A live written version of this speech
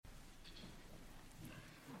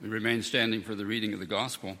We remain standing for the reading of the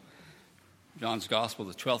Gospel. John's Gospel,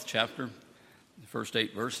 the 12th chapter, the first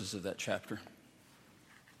 8 verses of that chapter.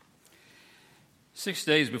 6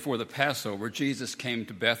 days before the Passover, Jesus came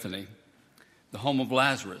to Bethany, the home of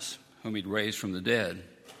Lazarus, whom he'd raised from the dead.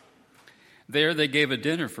 There they gave a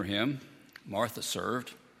dinner for him. Martha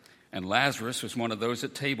served, and Lazarus was one of those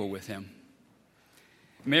at table with him.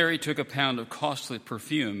 Mary took a pound of costly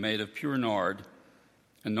perfume made of pure nard,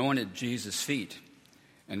 anointed Jesus' feet,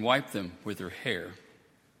 and wiped them with her hair.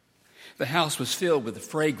 The house was filled with the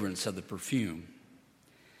fragrance of the perfume.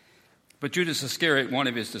 But Judas Iscariot, one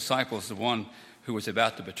of his disciples, the one who was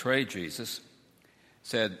about to betray Jesus,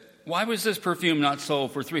 said, "Why was this perfume not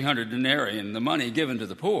sold for 300 denarii and the money given to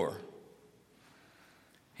the poor?"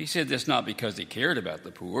 He said this not because he cared about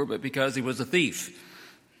the poor, but because he was a thief.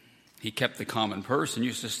 He kept the common purse and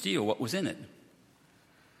used to steal what was in it.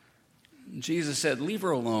 Jesus said, "Leave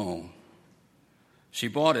her alone. She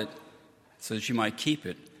bought it so that she might keep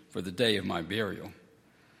it for the day of my burial.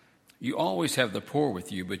 You always have the poor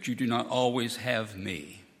with you, but you do not always have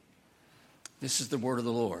me." This is the word of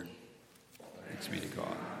the Lord. Thanks be to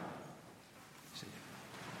God.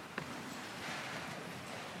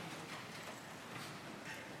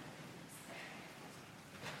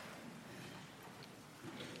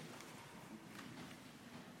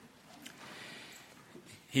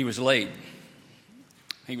 He was late.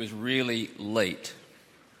 He was really late.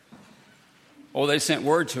 Oh, they sent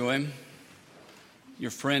word to him,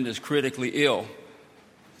 "Your friend is critically ill.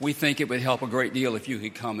 We think it would help a great deal if you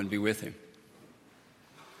could come and be with him."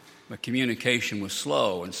 But communication was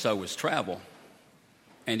slow, and so was travel,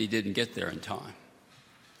 and he didn't get there in time.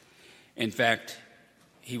 In fact,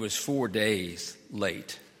 he was 4 days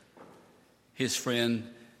late. His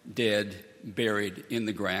friend dead, buried in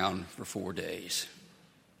the ground for 4 days.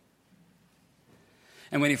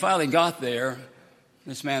 And when he finally got there,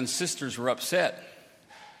 this man's sisters were upset.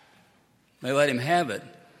 They let him have it.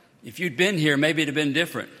 "If you'd been here, maybe it'd have been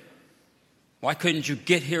different. Why couldn't you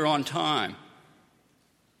get here on time?"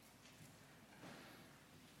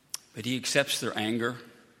 But he accepts their anger,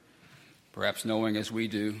 perhaps knowing as we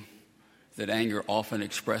do that anger often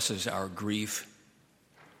expresses our grief.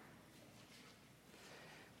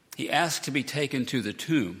 He asks to be taken to the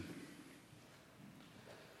tomb.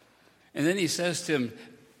 And then he says to him,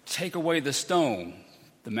 "Take away the stone,"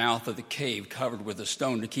 the mouth of the cave covered with a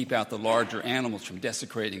stone to keep out the larger animals from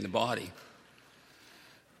desecrating the body.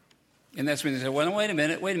 And that's when they say, "Well, wait a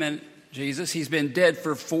minute, Jesus, he's been dead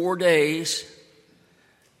for 4 days.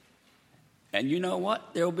 And you know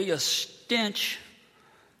what? There'll be a stench,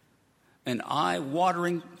 an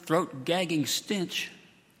eye-watering, throat-gagging stench.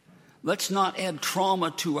 Let's not add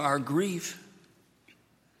trauma to our grief."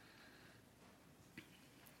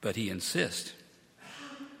 But he insists.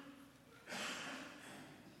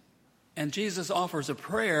 And Jesus offers a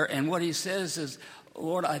prayer, and what he says is,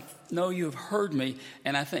 "Lord, I know you've heard me."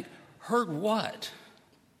 And I think, heard what?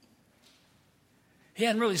 He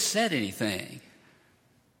hadn't really said anything.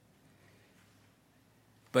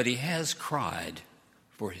 But he has cried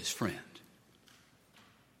for his friend.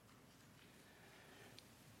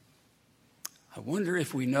 I wonder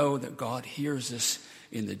if we know that God hears us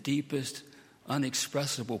in the deepest,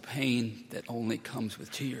 unexpressible pain that only comes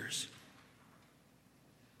with tears.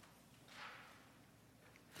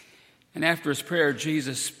 And after his prayer,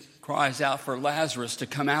 Jesus cries out for Lazarus to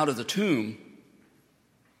come out of the tomb.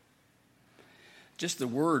 Just the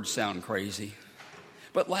words sound crazy.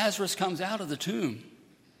 But Lazarus comes out of the tomb,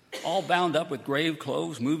 all bound up with grave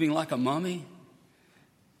clothes, moving like a mummy.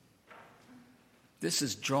 This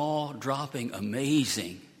is jaw-dropping,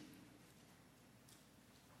 amazing.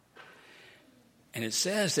 And it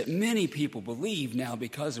says that many people believe now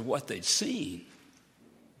because of what they'd seen.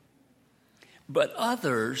 But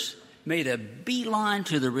others made a beeline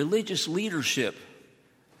to the religious leadership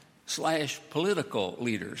 / political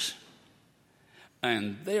leaders.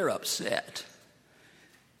 And they're upset.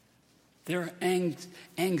 Their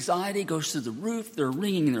anxiety goes through the roof. They're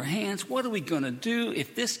wringing their hands. What are we going to do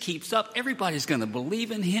if this keeps up? Everybody's going to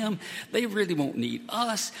believe in him. They really won't need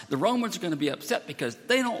us. The Romans are going to be upset because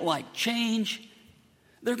they don't like change.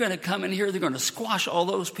 They're going to come in here. They're going to squash all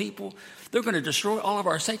those people. They're going to destroy all of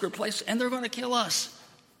our sacred places, and they're going to kill us.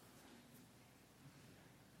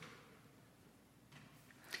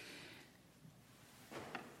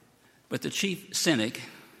 But the chief cynic,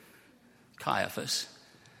 Caiaphas,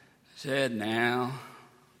 said, "Now,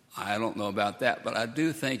 I don't know about that, but I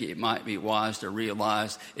do think it might be wise to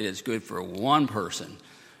realize it is good for one person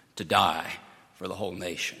to die for the whole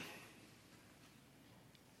nation."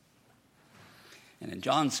 And in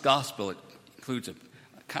John's gospel, it includes a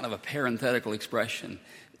kind of a parenthetical expression.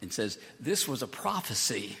 It says, this was a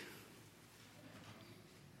prophecy.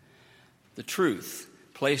 The truth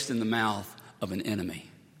placed in the mouth of an enemy.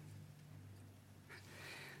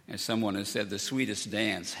 As someone has said, the sweetest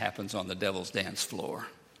dance happens on the devil's dance floor.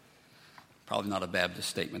 Probably not a Baptist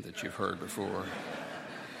statement that you've heard before.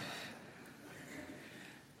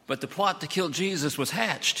 But the plot to kill Jesus was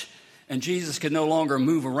hatched, and Jesus could no longer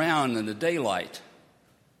move around in the daylight.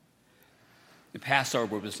 The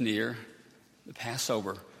Passover was near. The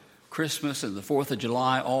Passover, Christmas, and the 4th of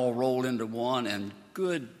July all rolled into one, and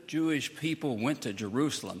good Jewish people went to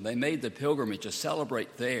Jerusalem. They made the pilgrimage to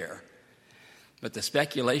celebrate there. But the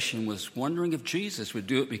speculation was wondering if Jesus would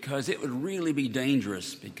do it because it would really be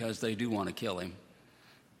dangerous because they do want to kill him.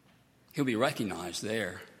 He'll be recognized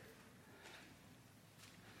there.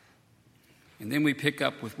 And then we pick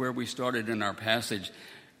up with where we started in our passage,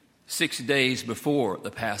 6 days before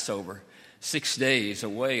the Passover. 6 days, a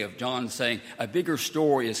way of John saying a bigger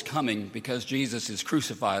story is coming because Jesus is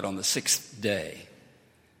crucified on the 6th day.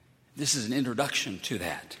 This is an introduction to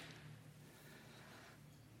that.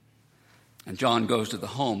 And John goes to the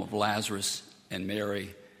home of Lazarus and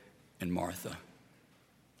Mary and Martha.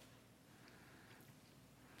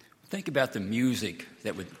 Think about the music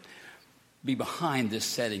that would be behind this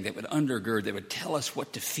setting, that would undergird, that would tell us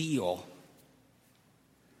what to feel.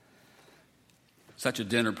 Such a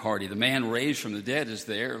dinner party. The man raised from the dead is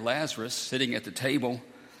there, Lazarus, sitting at the table.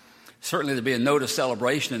 Certainly there'd be a note of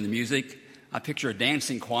celebration in the music. I picture a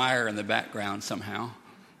dancing choir in the background somehow.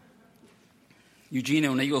 Eugene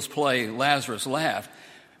O'Neill's play, Lazarus Laughed,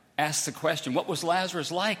 asks the question, what was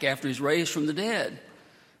Lazarus like after he's raised from the dead?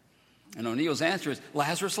 And O'Neill's answer is,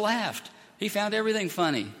 Lazarus laughed. He found everything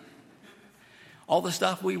funny. All the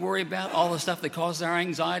stuff we worry about, all the stuff that causes our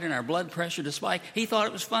anxiety and our blood pressure to spike, he thought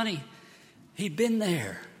it was funny. He'd been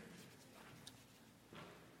there.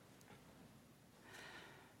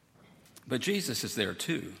 But Jesus is there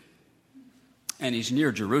too. And he's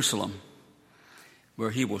near Jerusalem, where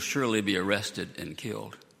he will surely be arrested and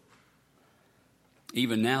killed.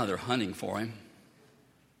 Even now they're hunting for him.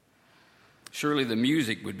 Surely the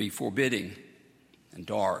music would be forbidding and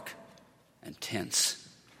dark and tense.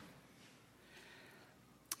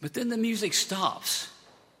 But then the music stops.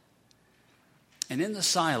 And in the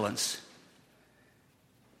silence,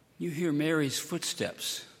 you hear Mary's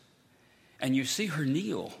footsteps. And you see her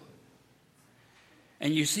kneel.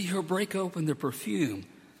 And you see her break open the perfume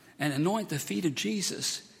and anoint the feet of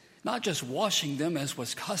Jesus, not just washing them as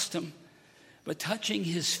was custom, but touching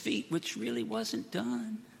his feet, which really wasn't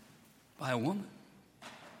done by a woman,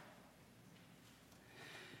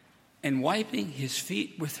 and wiping his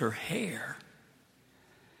feet with her hair.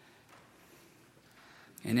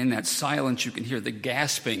 And in that silence, you can hear the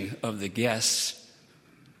gasping of the guests,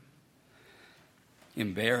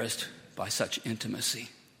 embarrassed by such intimacy.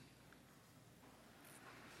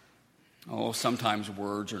 Oh, sometimes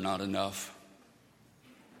words are not enough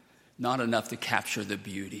to capture the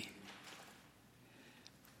beauty.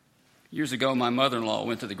 Years ago, my mother-in-law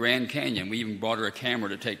went to the Grand Canyon. We even brought her a camera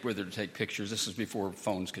to take with her to take pictures. This was before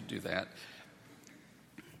phones could do that.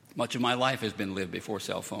 Much of my life has been lived before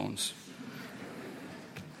cell phones.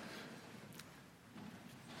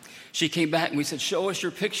 She came back and we said, show us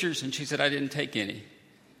your pictures. And she said, I didn't take any.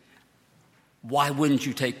 Why wouldn't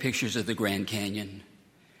you take pictures of the Grand Canyon?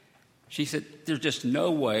 She said, there's just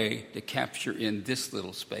no way to capture in this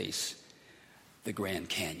little space the Grand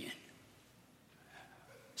Canyon.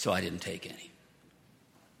 So I didn't take any.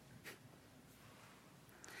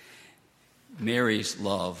 Mary's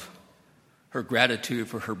love, her gratitude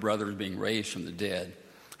for her brother being raised from the dead,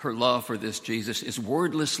 her love for this Jesus is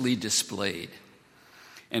wordlessly displayed.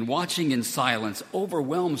 And watching in silence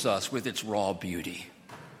overwhelms us with its raw beauty.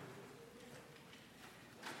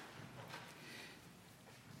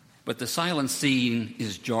 But the silent scene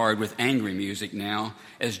is jarred with angry music now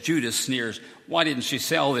as Judas sneers, why didn't she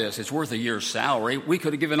sell this? It's worth a year's salary. We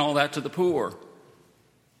could have given all that to the poor.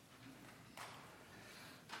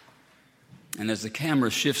 And as the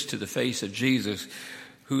camera shifts to the face of Jesus,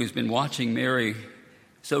 who has been watching Mary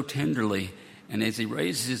so tenderly, and as he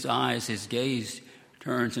raises his eyes, his gaze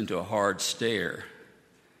turns into a hard stare,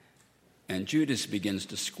 and Judas begins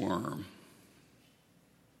to squirm.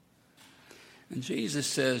 And Jesus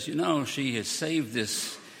says, she has saved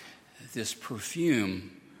this perfume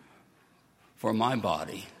for my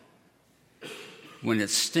body when it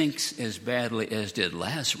stinks as badly as did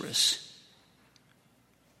Lazarus.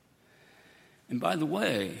 And by the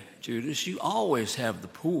way, Judas, you always have the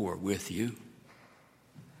poor with you.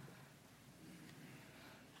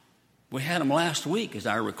 We had them last week, as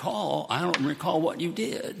I recall. I don't recall what you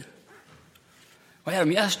did. We had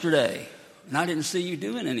them yesterday, and I didn't see you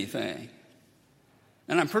doing anything.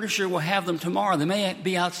 And I'm pretty sure we'll have them tomorrow. They may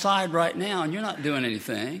be outside right now, and you're not doing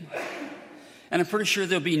anything. And I'm pretty sure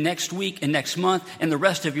they'll be next week and next month and the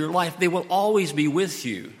rest of your life. They will always be with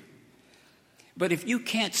you. But if you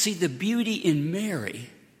can't see the beauty in Mary,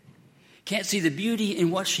 can't see the beauty in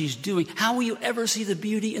what she's doing, how will you ever see the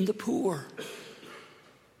beauty in the poor?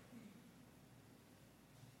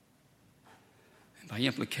 And by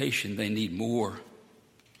implication, they need more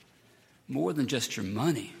than just your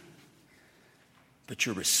money, but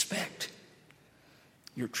your respect.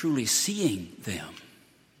 You're truly seeing them.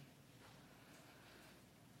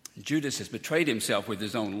 Judas has betrayed himself with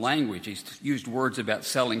his own language. He's used words about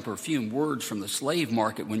selling perfume, words from the slave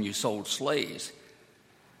market when you sold slaves,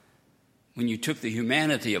 when you took the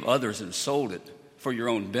humanity of others and sold it for your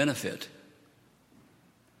own benefit.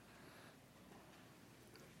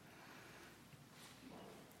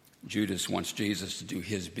 Judas wants Jesus to do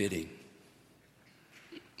his bidding.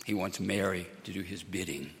 He wants Mary to do his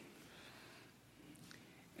bidding.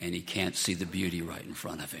 And he can't see the beauty right in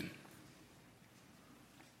front of him.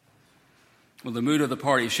 Well, the mood of the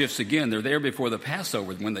party shifts again. They're there before the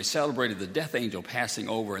Passover when they celebrated the death angel passing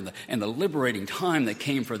over and the liberating time that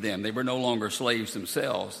came for them. They were no longer slaves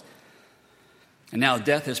themselves. And now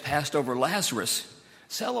death has passed over Lazarus.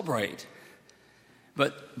 Celebrate.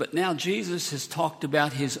 But now Jesus has talked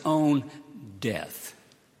about his own death.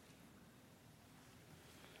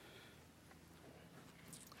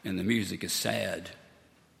 And the music is sad.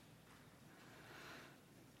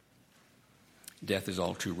 Death is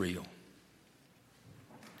all too real.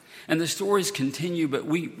 And the stories continue, but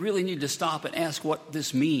we really need to stop and ask what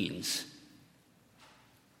this means.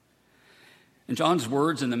 In John's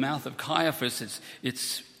words in the mouth of Caiaphas,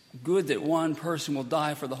 it's good that one person will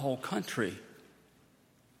die for the whole country.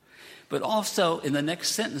 But also in the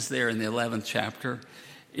next sentence there in the 11th chapter,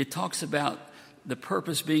 it talks about the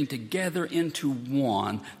purpose being to gather into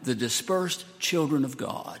one the dispersed children of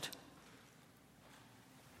God.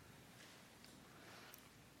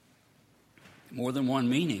 More than one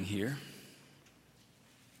meaning here.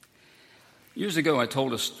 Years ago, I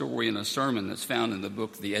told a story in a sermon that's found in the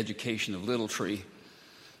book, The Education of Little Tree.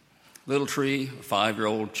 Little Tree, a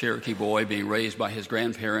 5-year-old Cherokee boy being raised by his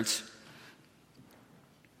grandparents.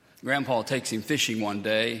 Grandpa takes him fishing one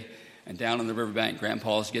day, and down on the riverbank,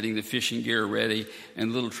 Grandpa's getting the fishing gear ready,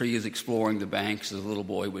 and Little Tree is exploring the banks as a little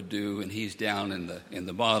boy would do, and he's down in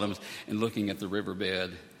the bottoms and looking at the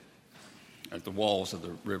riverbed, at the walls of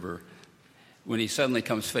the river, when he suddenly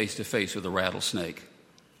comes face to face with a rattlesnake.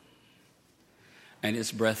 And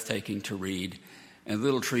it's breathtaking to read. And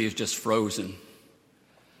Little Tree is just frozen.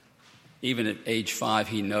 Even at age 5,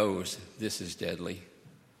 he knows this is deadly.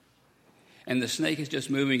 And the snake is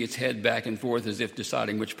just moving its head back and forth as if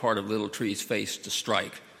deciding which part of Little Tree's face to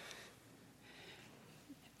strike.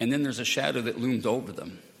 And then there's a shadow that looms over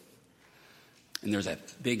them. And there's a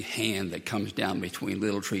big hand that comes down between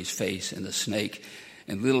Little Tree's face and the snake.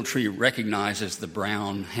 And Little Tree recognizes the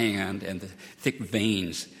brown hand and the thick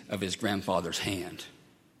veins of his grandfather's hand.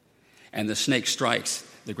 And the snake strikes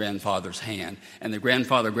the grandfather's hand. And the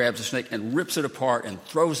grandfather grabs the snake and rips it apart and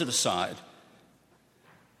throws it aside.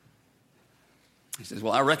 He says,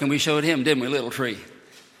 "Well, I reckon we showed him, didn't we, Little Tree?"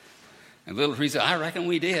 And Little Tree said, "I reckon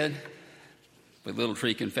we did." But Little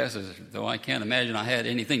Tree confesses, "Though I can't imagine I had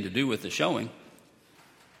anything to do with the showing."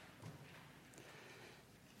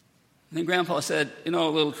 And then Grandpa said,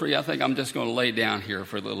 "Little Tree, I think I'm just going to lay down here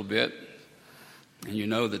for a little bit." And you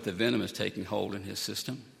know that the venom is taking hold in his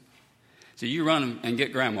system. So you run and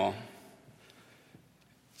get Grandma.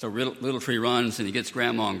 So Little Tree runs and he gets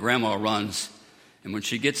Grandma, and Grandma runs. And when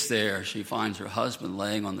she gets there, she finds her husband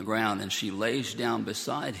laying on the ground, and she lays down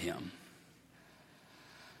beside him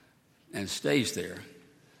and stays there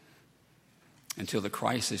until the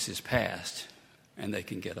crisis is past and they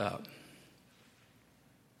can get up.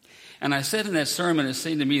 And I said in that sermon, it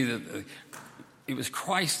seemed to me that it was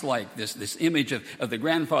Christ-like, this image of the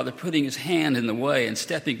grandfather putting his hand in the way and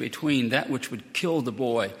stepping between that which would kill the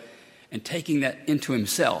boy and taking that into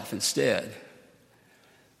himself instead.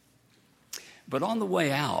 But on the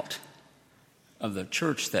way out of the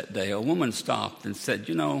church that day, a woman stopped and said,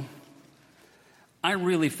 I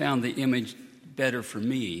really found the image better for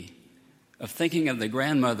me of thinking of the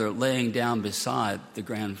grandmother laying down beside the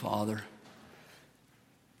grandfather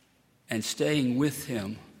and staying with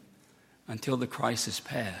him until the crisis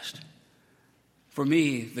passed. For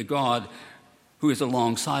me, the God who is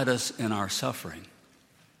alongside us in our suffering.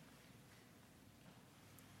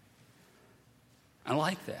 I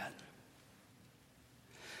like that.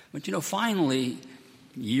 But finally,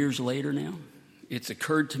 years later now, it's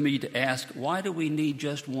occurred to me to ask, why do we need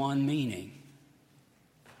just one meaning?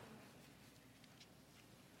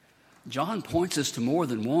 John points us to more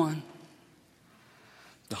than one.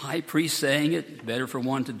 The high priest saying it, better for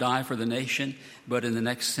one to die for the nation, but in the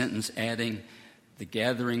next sentence adding the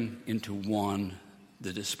gathering into one,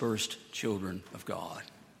 the dispersed children of God.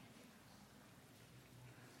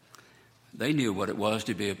 They knew what it was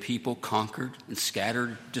to be a people conquered and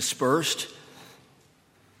scattered, dispersed.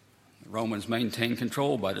 The Romans maintained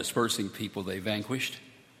control by dispersing people they vanquished.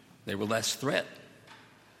 They were less threat.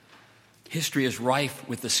 History is rife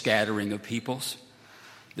with the scattering of peoples,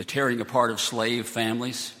 the tearing apart of slave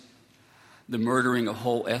families, the murdering of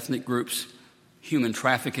whole ethnic groups, human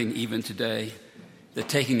trafficking even today, the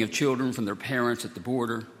taking of children from their parents at the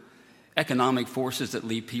border, economic forces that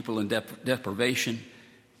leave people in deprivation,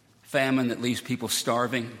 famine that leaves people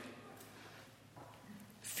starving,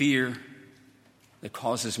 fear that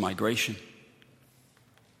causes migration,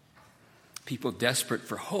 people desperate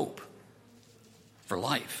for hope, for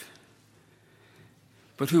life,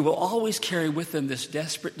 but who will always carry with them this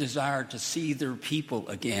desperate desire to see their people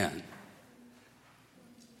again.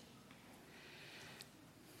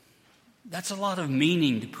 That's a lot of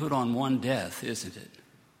meaning to put on one death, isn't it?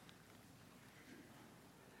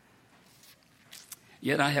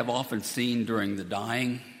 Yet I have often seen during the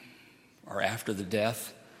dying or after the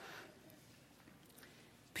death,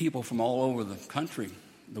 people from all over the country,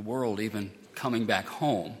 the world even, coming back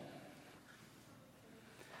home.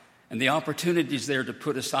 And the opportunity is there to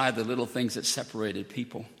put aside the little things that separated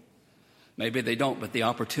people. Maybe they don't, but the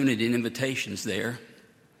opportunity and invitation is there.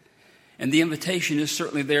 And the invitation is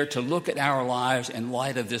certainly there to look at our lives in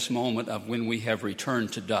light of this moment of when we have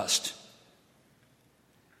returned to dust.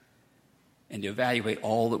 And to evaluate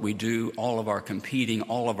all that we do, all of our competing,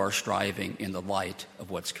 all of our striving in the light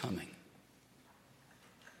of what's coming.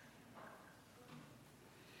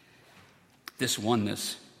 This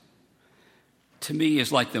oneness, to me,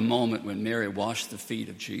 is like the moment when Mary washed the feet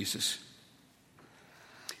of Jesus.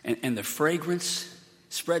 And the fragrance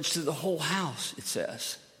spreads to the whole house, it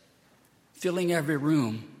says, filling every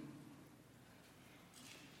room.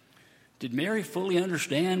 Did Mary fully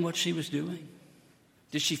understand what she was doing?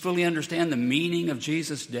 Did she fully understand the meaning of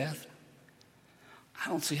Jesus' death? I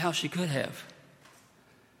don't see how she could have.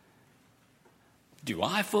 Do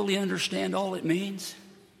I fully understand all it means?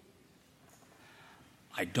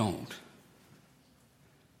 I don't.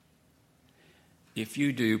 If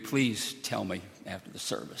you do, please tell me after the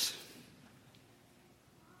service.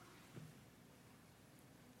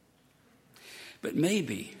 But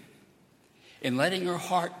maybe in letting her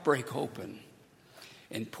heart break open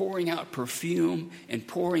and pouring out perfume and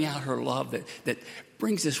pouring out her love that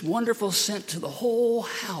brings this wonderful scent to the whole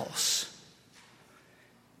house,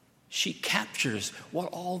 she captures what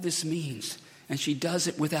all this means, and she does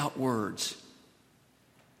it without words.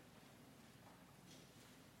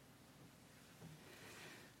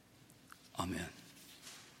 Amen.